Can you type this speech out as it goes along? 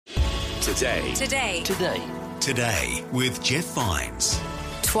Today with Jeff Vines.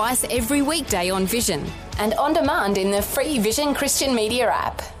 Twice every weekday on Vision and on demand in the free Vision Christian Media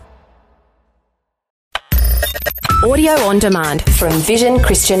app. Audio on demand from Vision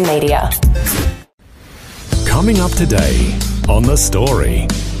Christian Media. Coming up today on The Story.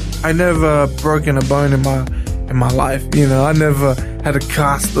 I never broken a bone in my life. You know, I never had a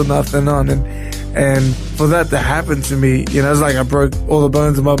cast or nothing on, and for that to happen to me, you know, it's like I broke all the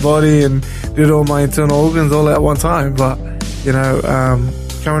bones in my body and did all my internal organs all at one time. But you know,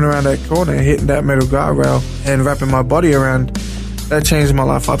 coming around that corner, hitting that metal guardrail and wrapping my body around, that changed my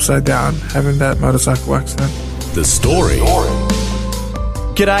life upside down, having that motorcycle accident. The Story.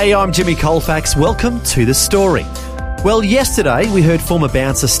 G'day, I'm Jimmy Colfax. Welcome to The Story. Well, yesterday we heard former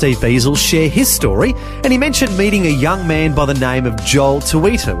bouncer Steve Beazle share his story, and he mentioned meeting a young man by the name of Joel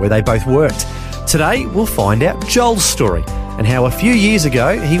Tuita, where they both worked. Today we'll find out Joel's story and how a few years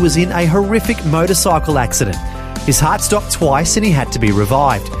ago he was in a horrific motorcycle accident. His heart stopped twice and he had to be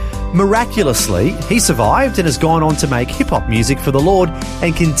revived. Miraculously, he survived and has gone on to make hip-hop music for the Lord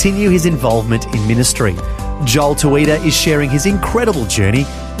and continue his involvement in ministry. Joel Tuita is sharing his incredible journey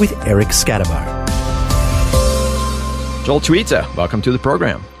with Eric Scatterbo. Joel Tuita, welcome to the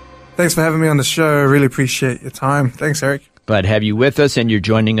program. Thanks for having me on the show. I really appreciate your time. Thanks, Eric. Glad to have you with us, and you're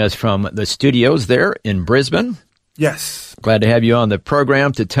joining us from the studios there in Brisbane. Yes. Glad to have you on the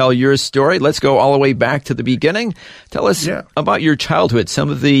program to tell your story. Let's go all the way back to the beginning. Tell us about your childhood, some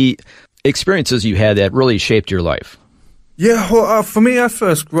of the experiences you had that really shaped your life. Yeah, well, for me, I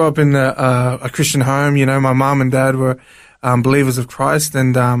first grew up in a Christian home. You know, my mom and dad were believers of Christ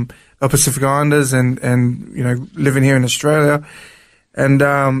and Pacific Islanders and, you know, living here in Australia. And,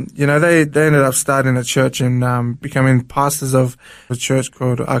 you know, they ended up starting a church and becoming pastors of a church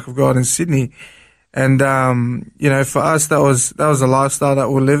called Ark of God in Sydney. And, you know, for us, that was a lifestyle that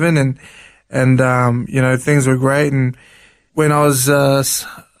we're living, and, you know, things were great. And when I was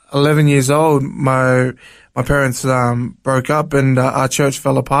 11 years old, my parents broke up and our church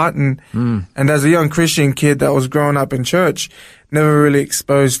fell apart. And as a young Christian kid that was growing up in church, never really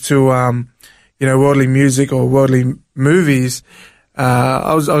exposed to you know, worldly music or worldly movies,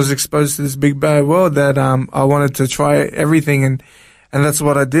 I was exposed to this big bad world that I wanted to try everything, and that's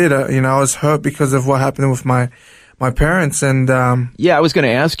what I did. You know, I was hurt because of what happened with my parents, and I was going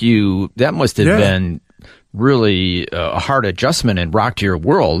to ask you, that must have been really a hard adjustment and rocked your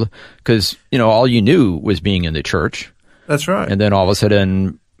world, because, you know, all you knew was being in the church. That's right. And then all of a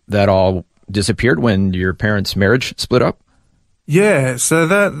sudden that all disappeared when your parents' marriage split up? Yeah, so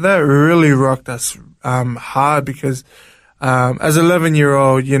that really rocked us hard, because as an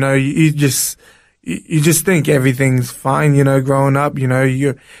 11-year-old, you know, you just think everything's fine, you know, growing up, you know,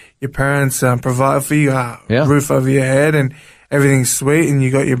 your parents provide for you, roof over your head, and everything's sweet, and you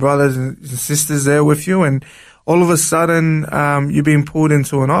got your brothers and sisters there with you, and all of a sudden, you're being pulled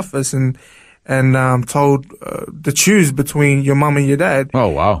into an office and told to choose between your mum and your dad. Oh,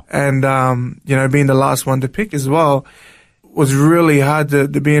 wow. And, you know, being the last one to pick as well was really hard to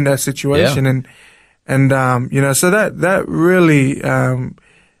be in that situation. Yeah. And, you know, so that really,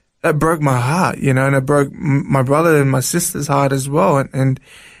 that broke my heart, you know, and it broke my brother and my sister's heart as well. And,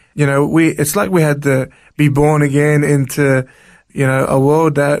 you know, it's like we had to be born again into, you know, a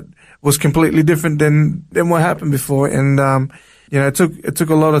world that was completely different than what happened before. And, you know, it took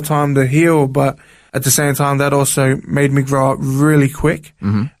a lot of time to heal, but at the same time, that also made me grow up really quick,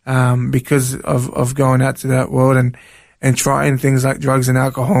 because of going out to that world and trying things like drugs and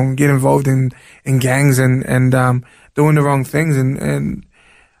alcohol and get involved in gangs and doing the wrong things. And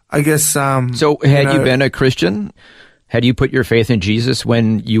I guess, so had you been a Christian? Had you put your faith in Jesus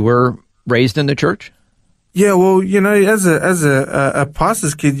when you were raised in the church? Yeah, well, you know, as a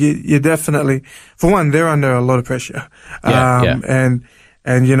pastor's kid, you definitely, for one, they're under a lot of pressure. And,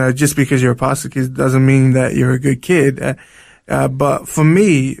 you know, just because you're a pastor's kid doesn't mean that you're a good kid. But for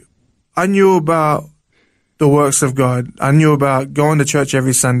me, I knew about the works of God. I knew about going to church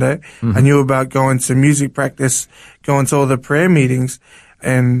every Sunday. I knew about going to music practice, going to all the prayer meetings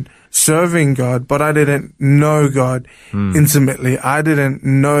and serving God, but I didn't know God intimately. I didn't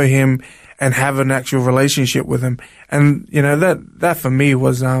know Him and have an actual relationship with Him. And, you know, that for me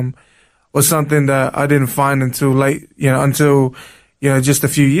was something that I didn't find until late, until just a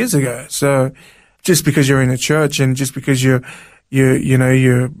few years ago. So just because you're in a church and just because you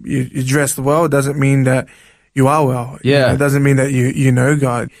dressed well doesn't mean that you are well. Yeah. It doesn't mean that you know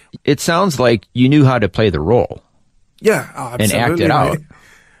God. It sounds like you knew how to play the role. Yeah. Oh, and act it out.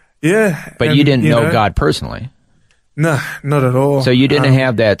 Yeah. But you didn't know God personally. No, not at all. So you didn't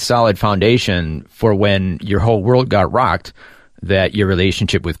have that solid foundation for when your whole world got rocked. that your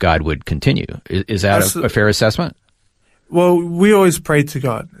relationship with God would continue. Is that a fair assessment? Well, we always prayed to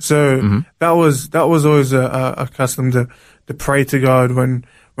God. So that was always a custom to pray to God when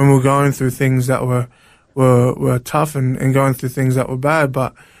we were going through things that were tough and going through things that were bad.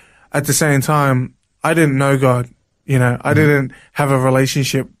 But at the same time, I didn't know God. I didn't have a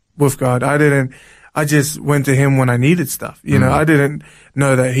relationship with God. I just went to him when I needed stuff. I didn't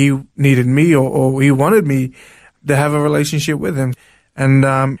know that he needed me or he wanted me to have a relationship with him. And,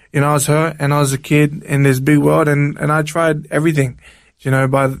 I was hurt and I was a kid in this big world and I tried everything.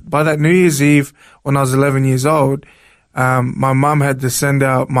 By that New Year's Eve when I was 11 years old, my mum had to send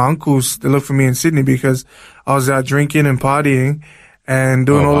out my uncles to look for me in Sydney because I was out drinking and partying and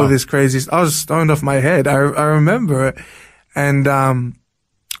doing all of this crazy stuff. I was stoned off my head. I remember it. And,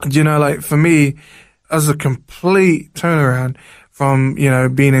 for me, it was a complete turnaround from,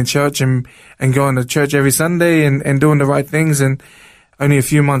 being in church and going to church every Sunday and doing the right things. And only a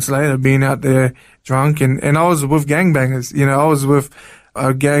few months later, being out there drunk and I was with gangbangers. I was with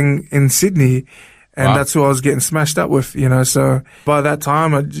a gang in Sydney. And that's who I was getting smashed up with, so by that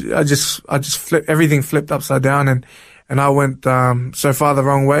time, I just everything flipped upside down and I went, so far the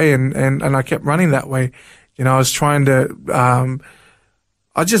wrong way and I kept running that way. I was trying to,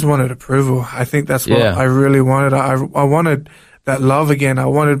 I just wanted approval. I think that's what I really wanted. I wanted that love again. I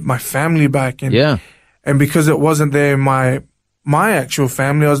wanted my family back. And because it wasn't there in my actual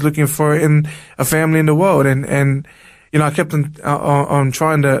family, I was looking for it in a family in the world. And I kept on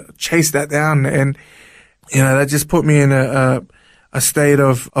trying to chase that down and, that just put me in a state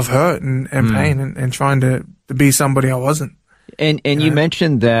of hurt and pain and trying to be somebody I wasn't. And you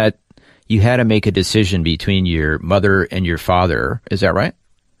mentioned that you had to make a decision between your mother and your father. Is that right?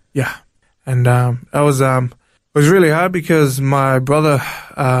 Yeah. And, it was really hard because my brother,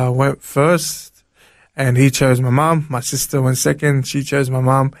 went first and he chose my mom. My sister went second. She chose my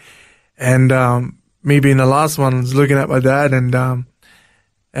mom. And, me being the last one, I was looking at my dad and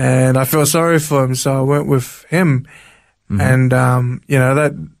I felt sorry for him. So I went with him. And,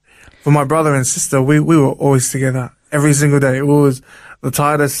 that for my brother and sister, we were always together every single day. It was the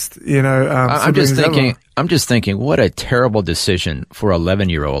tightest, I'm just thinking, ever. I'm just thinking, what a terrible decision for an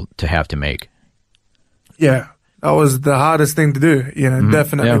 11-year-old to have to make. Yeah. That was the hardest thing to do.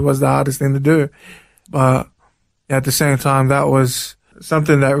 Definitely was the hardest thing to do. But at the same time, that was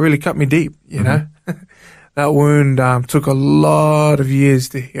something that really cut me deep, That wound took a lot of years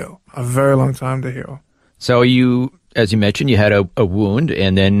to heal, a very long time to heal. So you, as you mentioned, you had a wound,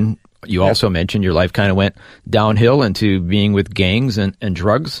 and then you also mentioned your life kind of went downhill into being with gangs and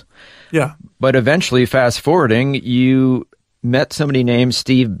drugs. Yeah. But eventually, fast forwarding, you met somebody named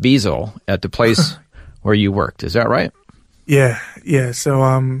Steve Weand'll at the place where you worked. Is that right? Yeah.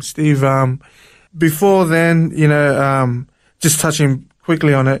 So, Steve, before then, just touching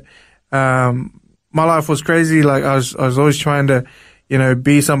quickly on it, my life was crazy. Like I was always trying to,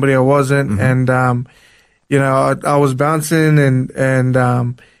 be somebody I wasn't. And, I was bouncing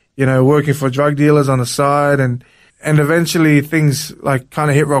and, working for drug dealers on the side and eventually things like kind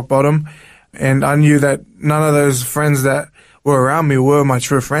of hit rock bottom. And I knew that none of those friends that were around me were my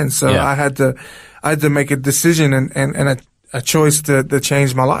true friends. So I had to make a decision and a choice to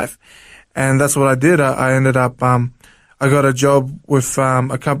change my life. And that's what I did. I ended up, I got a job with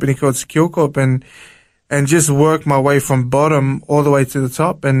a company called Secure Corp and just worked my way from bottom all the way to the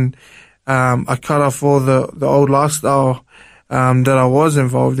top. And I cut off all the old lifestyle that I was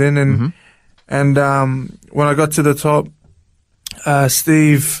involved in. And when I got to the top,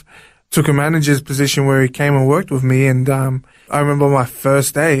 Steve took a manager's position where he came and worked with me. And I remember my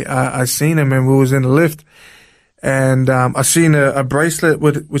first day, I seen him and we was in the lift. And I seen a bracelet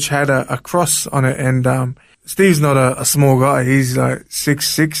which had a cross on it. And Steve's not a small guy. He's like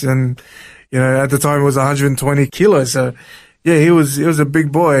 6'6", and at the time it was 120 kilos. So yeah, he was a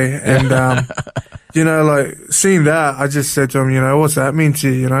big boy. And like seeing that, I just said to him, what's that mean to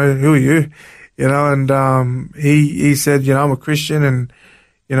you? Who are you? And he said, I'm a Christian, and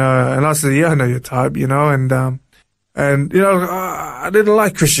and I said, yeah, I know your type, and I didn't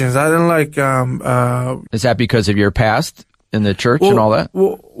like Christians. I didn't like. Is that because of your past in the church and all that?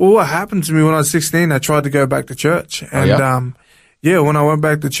 Well, what happened to me when I was 16? I tried to go back to church, and when I went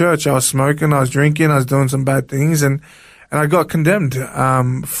back to church, I was smoking, I was drinking, I was doing some bad things, and I got condemned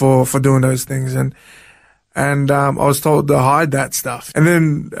for doing those things, and I was told to hide that stuff, and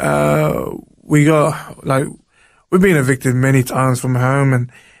then we've been evicted many times from home,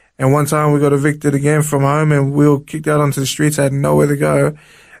 and one time we got evicted again from home, and we were kicked out onto the streets. I had nowhere to go,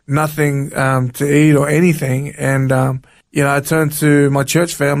 nothing to eat or anything. And I turned to my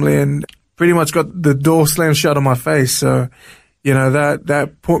church family and pretty much got the door slammed shut on my face. So,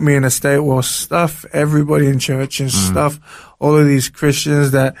 that put me in a state where stuff everybody in church and stuff all of these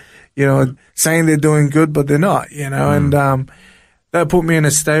Christians that, saying they're doing good, but they're not, and, that put me in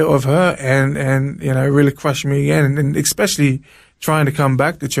a state of hurt and, really crushed me again. And especially trying to come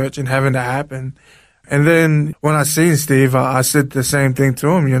back to church and having that happen. And then when I seen Steve, I said the same thing to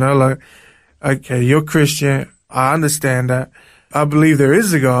him, like, okay, you're Christian. I understand that. I believe there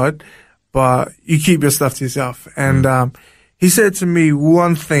is a God, but you keep your stuff to yourself. And, he said to me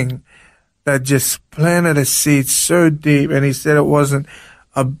one thing that just planted a seed so deep. And he said it wasn't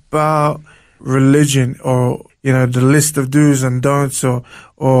about religion or, the list of do's and don'ts or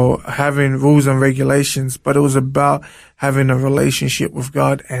having rules and regulations, but it was about having a relationship with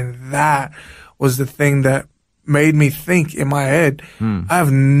God. And that was the thing that made me think in my head,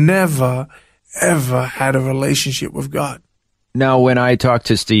 I've never, ever had a relationship with God. Now, when I talked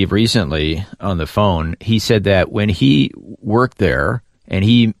to Steve recently on the phone, he said that when he worked there and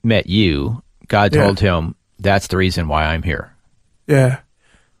he met you, God told him, that's the reason why I'm here. Yeah.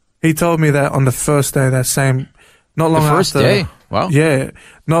 He told me that on the first day, not long after. The first day? Wow. Yeah.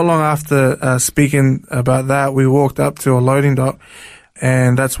 Not long after speaking about that, we walked up to a loading dock,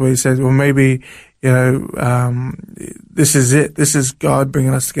 and that's where he said, well, maybe, this is it. This is God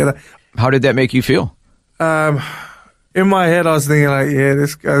bringing us together. How did that make you feel? In my head, I was thinking like, yeah,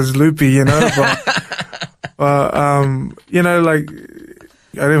 this guy's loopy, but, like,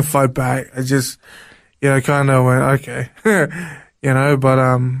 I didn't fight back. I just, kind of went, okay, but,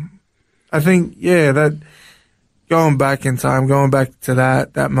 I think, that going back in time, going back to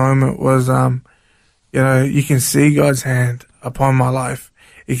that moment was, you can see God's hand upon my life.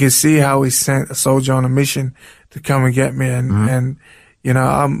 You can see how he sent a soldier on a mission to come and get me. And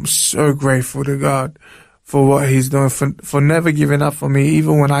I'm so grateful to God for what he's doing, for never giving up on me,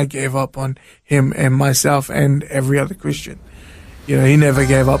 even when I gave up on him and myself and every other Christian. He never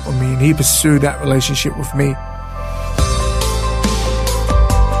gave up on me, and he pursued that relationship with me.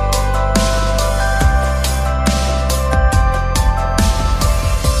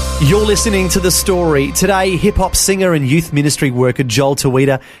 You're listening to The Story. Today, hip-hop singer and youth ministry worker Joel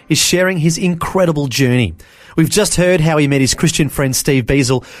Tuita is sharing his incredible journey. We've just heard how he met his Christian friend Steve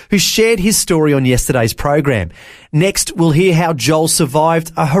Weand'll, who shared his story on yesterday's program. Next, we'll hear how Joel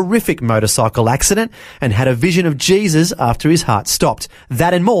survived a horrific motorcycle accident and had a vision of Jesus after his heart stopped.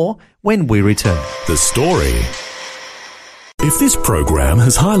 That and more when we return. The Story. If this program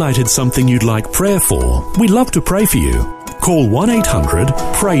has highlighted something you'd like prayer for, we'd love to pray for you. Call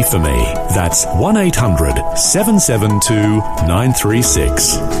 1-800-PRAY-FOR-ME. That's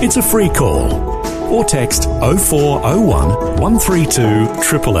 1-800-772-936. It's a free call. Or text 0401 132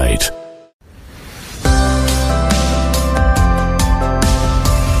 888.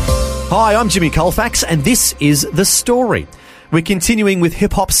 Hi, I'm Jimmy Colfax, and this is The Story. We're continuing with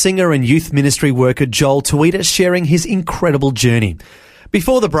hip-hop singer and youth ministry worker Joel Tuita sharing his incredible journey.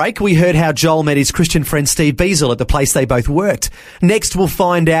 Before the break, we heard how Joel met his Christian friend Steve Weand'll at the place they both worked. Next, we'll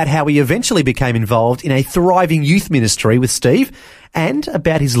find out how he eventually became involved in a thriving youth ministry with Steve and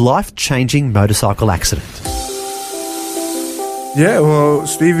about his life-changing motorcycle accident. Yeah, well,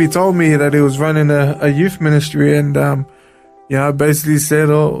 Stevie told me that he was running a youth ministry, and I basically said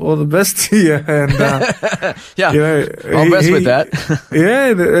all the best to you. And all best with that.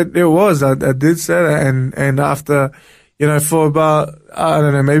 it was. I did say that, and after, for about, I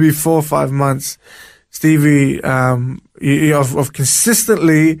don't know, maybe 4 or 5 months, Stevie of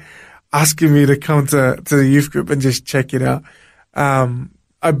consistently asking me to come to the youth group and just check it out.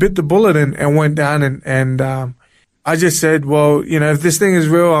 I bit the bullet and went down and I just said, well, if this thing is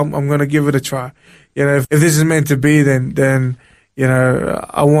real, I'm going to give it a try. If this is meant to be, then,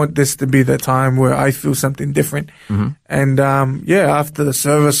 I want this to be the time where I feel something different. Mm-hmm. And, after the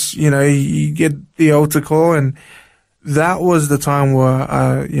service, you get the altar call, and that was the time where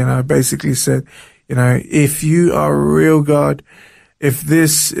I, basically said, if you are a real God, if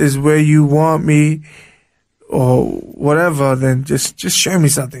this is where you want me, or whatever, then just show me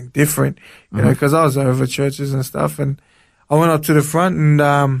something different, because I was over churches and stuff. And I went up to the front,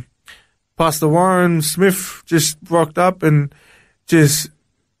 and Pastor Warren Smith just rocked up and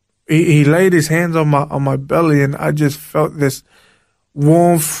he laid his hands on my belly, and I just felt this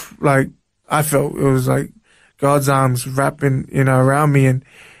warmth, like I felt it was like God's arms wrapping, around me, and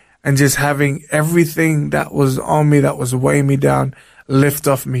just having everything that was on me, that was weighing me down, lift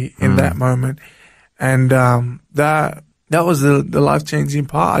off me in that moment. And, that was the life-changing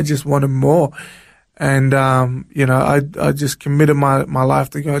part. I just wanted more. And, I just committed my life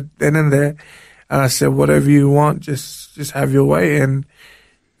to God then and there. And I said, whatever you want, just have your way. And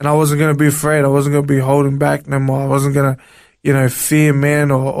I wasn't going to be afraid. I wasn't going to be holding back no more. I wasn't going fear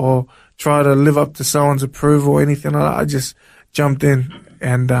men or try to live up to someone's approval or anything like that. I just jumped in,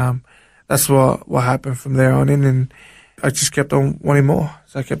 and that's what happened from there on in, and I just kept on wanting more,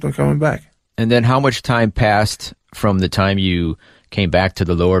 so I kept on coming back. And then how much time passed from the time you came back to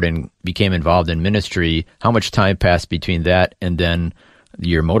the Lord and became involved in ministry? How much time passed between that and then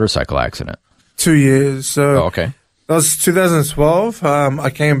your motorcycle accident? 2 years. So okay. That was 2012. I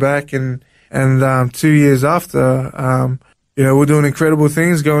came back, and 2 years after, we're doing incredible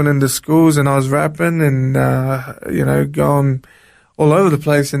things, going into schools, and I was rapping and, going all over the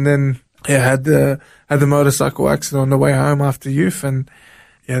place. And then, had the motorcycle accident on the way home after youth, and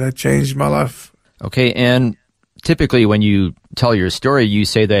that changed my life. Okay. And typically when you tell your story, you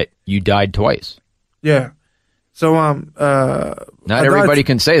say that you died twice. Yeah. So, not everybody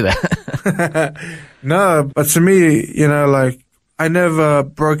can say that. No, but to me, I never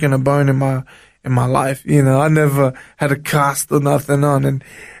broken a bone in my life. I never had a cast or nothing on,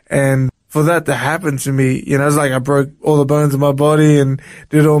 and for that to happen to me, it's like I broke all the bones in my body and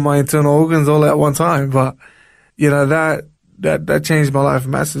did all my internal organs all at one time. But, that changed my life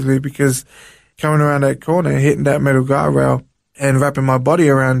massively, because coming around that corner, hitting that metal guardrail and wrapping my body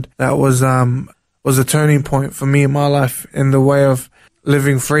around, that was a turning point for me in my life, in the way of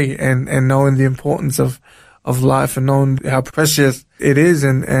living free and knowing the importance of life, and knowing how precious it is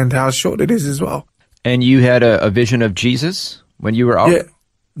and how short it is as well. And you had a vision of Jesus when you were out?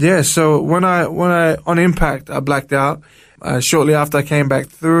 Yeah. So when I on impact, I blacked out. Shortly after I came back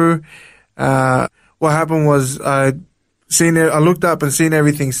through, what happened was I looked up and seen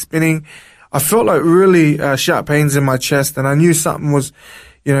everything spinning. I felt like really sharp pains in my chest, and I knew something was,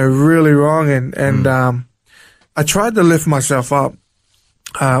 really wrong. And I tried to lift myself up.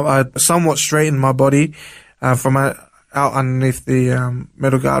 I somewhat straightened my body from out underneath the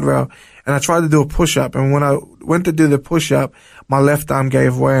metal guardrail, and I tried to do a push-up. And when I went to do the push-up, my left arm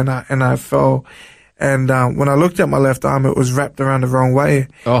gave way, and I fell. And when I looked at my left arm, it was wrapped around the wrong way.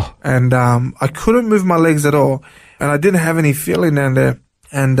 Oh. And I couldn't move my legs at all, and I didn't have any feeling down there.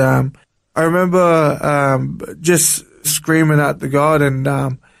 And I remember just screaming out to God and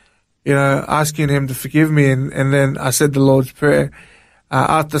asking Him to forgive me. And then I said the Lord's Prayer.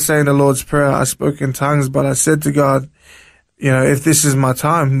 After saying the Lord's Prayer, I spoke in tongues, but I said to God, if this is my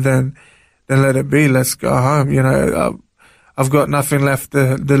time, then let it be. Let's go home. I've got nothing left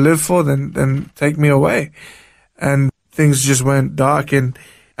to live for, then take me away. And things just went dark. And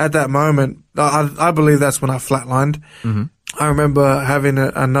at that moment, I believe that's when I flatlined. Mm-hmm. I remember having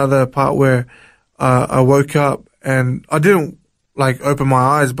another part where I woke up, and I didn't open my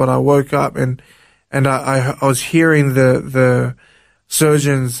eyes, but I woke up and I was hearing the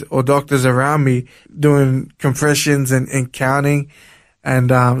surgeons or doctors around me doing compressions and counting.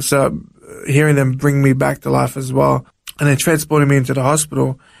 And so hearing them bring me back to life as well. And then transporting me into the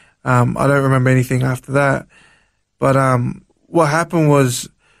hospital. I don't remember anything after that. But what happened was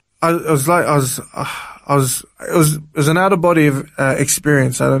it was an out of body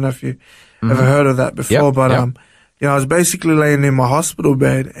experience. I don't know if you ever heard of that before, yep, but yep. I was basically laying in my hospital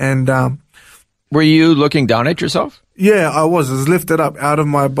bed, and were you looking down at yourself? Yeah, I was. I was lifted up out of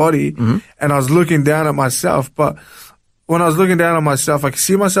my body, and I was looking down at myself. But when I was looking down at myself, I could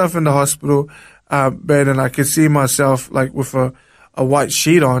see myself in the hospital bed, and I could see myself with a white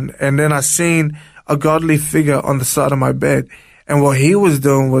sheet on. And then I seen a godly figure on the side of my bed. And what he was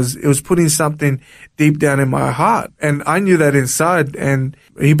doing was, it was putting something deep down in my heart. And I knew that inside. And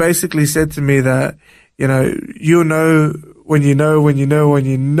he basically said to me that, you'll know when you know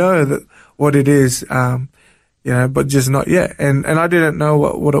that what it is, but just not yet. And I didn't know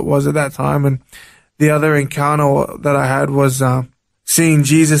what it was at that time. And the other encounter that I had was, seeing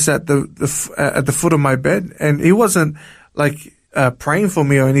Jesus at the foot of my bed. And he wasn't praying for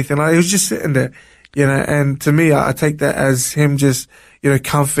me or anything like that. He was just sitting there, and to me, I take that as him just,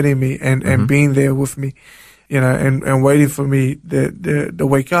 comforting me and being there with me, and waiting for me to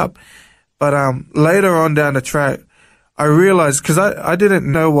wake up. But, later on down the track, I realized, cause I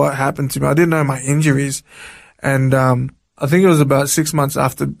didn't know what happened to me. I didn't know my injuries. And, I think it was about 6 months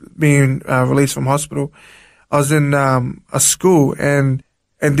after being, released from hospital. I was in, a school, and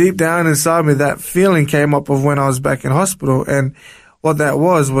deep down inside me, that feeling came up of when I was back in hospital. And what that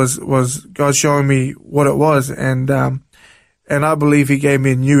was God showing me what it was. And I believe He gave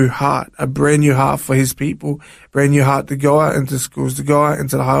me a new heart, a brand new heart for His people, brand new heart to go out into schools, to go out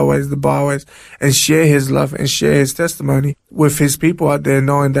into the highways, the byways, and share His love and share His testimony with His people out there,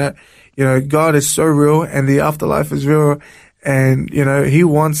 knowing that, God is so real and the afterlife is real. And, He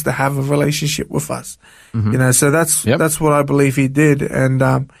wants to have a relationship with us. So that's what I believe He did.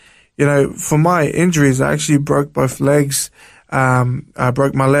 And, for my injuries, I actually broke both legs, I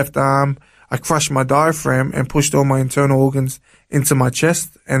broke my left arm. I crushed my diaphragm and pushed all my internal organs into my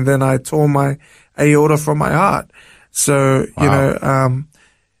chest. And then I tore my aorta from my heart. So, you know,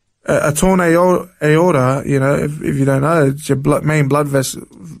 a torn aorta, you know, if you don't know, it's your main blood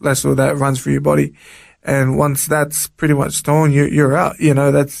vessel that runs through your body. And once that's pretty much torn, you're out. You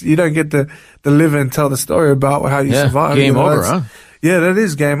know, you don't get to live and tell the story about how you survived. Game you know, over, huh? Yeah, that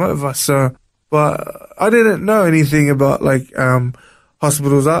is game over. So, but I didn't know anything about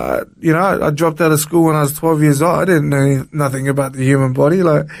hospitals. I dropped out of school when I was 12 years old. I didn't know nothing about the human body.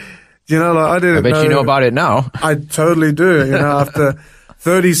 I didn't. I bet you know about it now. I totally do. You know, after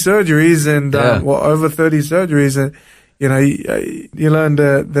 30 surgeries and over 30 surgeries, and you know, you learn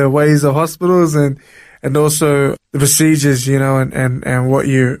the ways of hospitals and also the procedures, you know, and what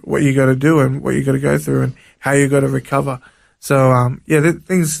you got to do and what you got to go through and how you got to recover. So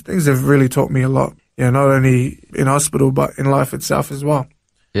things have really taught me a lot. You know, not only in hospital but in life itself as well.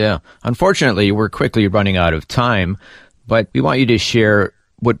 Yeah. Unfortunately, we're quickly running out of time, but we want you to share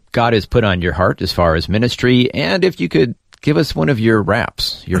what God has put on your heart as far as ministry, and if you could give us one of your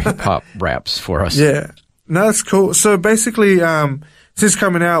raps, your hip-hop raps for us. Yeah. No, that's cool. So basically, since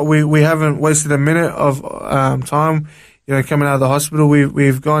coming out, we haven't wasted a minute of time. You know, coming out of the hospital,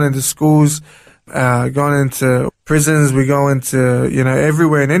 we've gone into schools, gone into prisons, we go into, you know,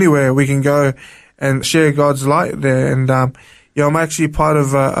 everywhere and anywhere we can go and share God's light there. And I'm actually part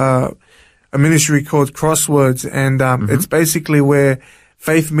of a ministry called Crosswords, and it's basically where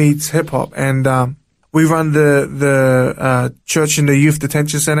faith meets hip hop. And we run the church in the youth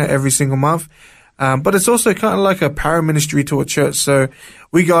detention center every single month. But it's also kind of like a para-ministry to a church. So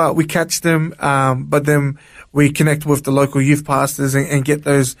we go out, we catch them, but then we connect with the local youth pastors and get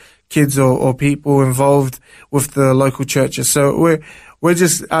those kids or people involved with the local churches. So we're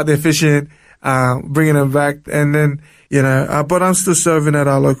just out there fishing, bringing them back. And then, you know, but I'm still serving at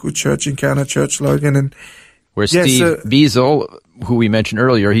our local church, Encounter Church Logan. And where Steve Weand'll, who we mentioned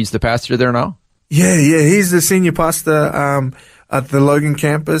earlier, he's the pastor there now? Yeah, he's the senior pastor, at the Logan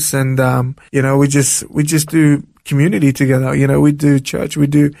campus, and you know, we just do community together. You know, we do church, we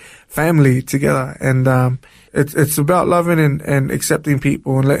do family together, and it's about loving and accepting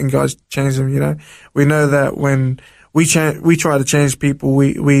people and letting God change them. You know, we know that when we try to change people,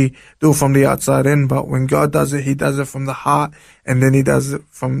 we do it from the outside in, but when God does it, He does it from the heart, and then He does it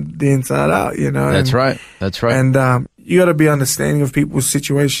from the inside out. You know, That's right. And you got to be understanding of people's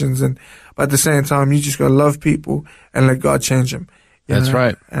situations, but at the same time, you just got to love people and let God change them. That's know?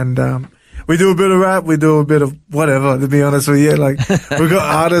 right. And we do a bit of rap, we do a bit of whatever, to be honest with you. Like, we got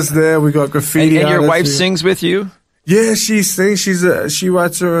artists there, we got graffiti and your artists. wife sings with you? Yeah, she sings. She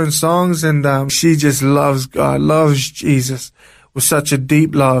writes her own songs, and she just loves God, loves Jesus with such a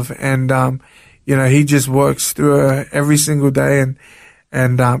deep love. And you know, He just works through her every single day.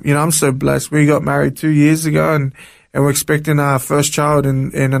 And you know, I'm so blessed. We got married 2 years ago, and we're expecting our first child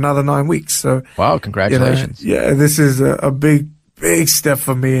in another 9 weeks. So wow, congratulations! You know, yeah, this is a big step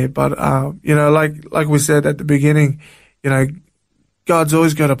for me. But you know, like we said at the beginning, you know, God's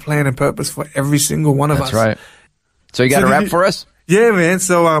always got a plan and purpose for every single one of us. That's right. So you got a rap for us? Yeah, man.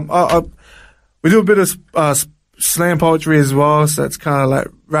 So we do a bit of slam poetry as well. So it's kind of like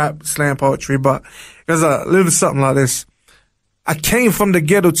rap, slam poetry, but there's a little something like this. I came from the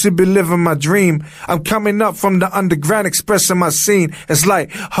ghetto to be living my dream. I'm coming up from the underground, expressing my scene. It's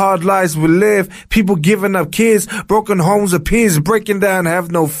like hard lives we live, people giving up kids, broken homes appears, breaking down, have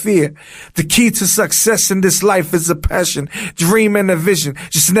no fear. The key to success in this life is a passion, dream and a vision,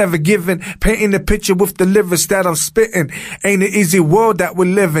 just never giving, painting the picture with the lyrics that I'm spitting. Ain't an easy world that we're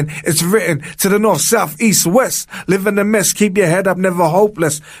living, it's written to the north, south, east, west. Live in the mess, keep your head up, never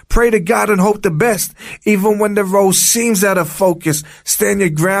hopeless. Pray to God and hope the best, even when the road seems out of focus. Stand your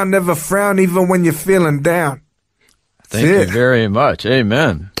ground, never frown, even when you're feeling down. Thank you very much.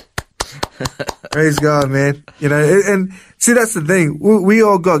 Amen. Praise God, man. You know, and see, that's the thing. We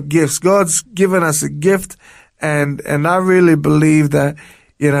all got gifts. God's given us a gift, and I really believe that,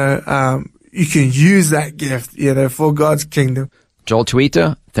 you know, you can use that gift, you know, for God's kingdom. Joel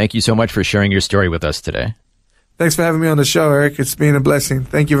Tuita, thank you so much for sharing your story with us today. Thanks for having me on the show, Eric. It's been a blessing.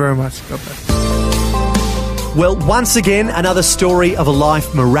 Thank you very much. God bless. Well, once again, another story of a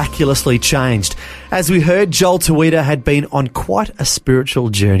life miraculously changed. As we heard, Joel Tuita had been on quite a spiritual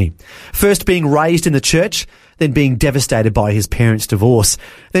journey. First being raised in the church, then being devastated by his parents' divorce,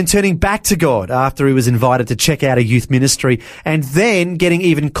 then turning back to God after he was invited to check out a youth ministry, and then getting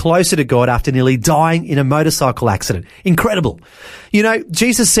even closer to God after nearly dying in a motorcycle accident. Incredible. You know,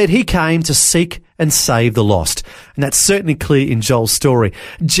 Jesus said He came to seek and save the lost. And that's certainly clear in Joel's story.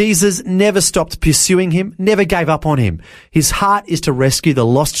 Jesus never stopped pursuing him, never gave up on him. His heart is to rescue the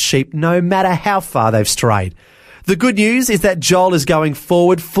lost sheep no matter how far they've strayed. The good news is that Joel is going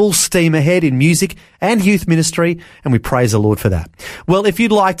forward full steam ahead in music and youth ministry, and we praise the Lord for that. Well, if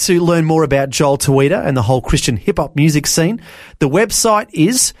you'd like to learn more about Joel Tuita and the whole Christian hip-hop music scene, the website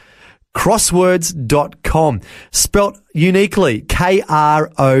is crosswords.com, spelt uniquely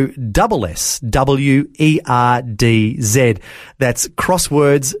KROSSWERDZ. That's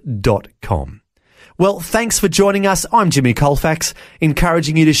crosswords.com. Well, thanks for joining us. I'm Jimmy Colfax,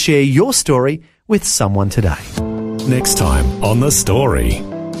 encouraging you to share your story with someone today. Next time on The Story.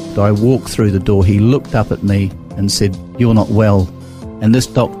 I walked through the door. He looked up at me and said, "You're not well." And this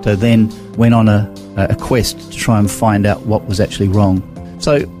doctor then went on a quest to try and find out what was actually wrong.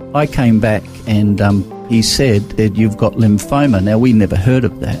 So I came back and he said that you've got lymphoma. Now, we never heard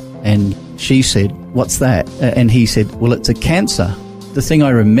of that. And she said, "What's that?" And he said, "Well, it's a cancer." The thing I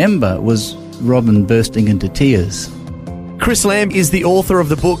remember was Robin bursting into tears. Chris Lamb is the author of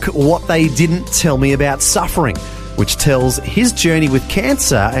the book What They Didn't Tell Me About Suffering, which tells his journey with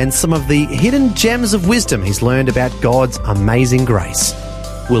cancer and some of the hidden gems of wisdom he's learned about God's amazing grace.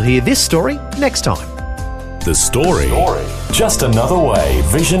 We'll hear this story next time. The Story. Just another way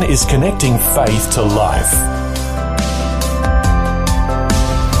Vision is connecting faith to life.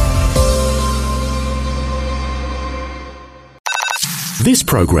 This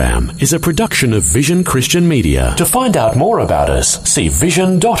program is a production of Vision Christian Media. To find out more about us, see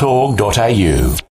vision.org.au.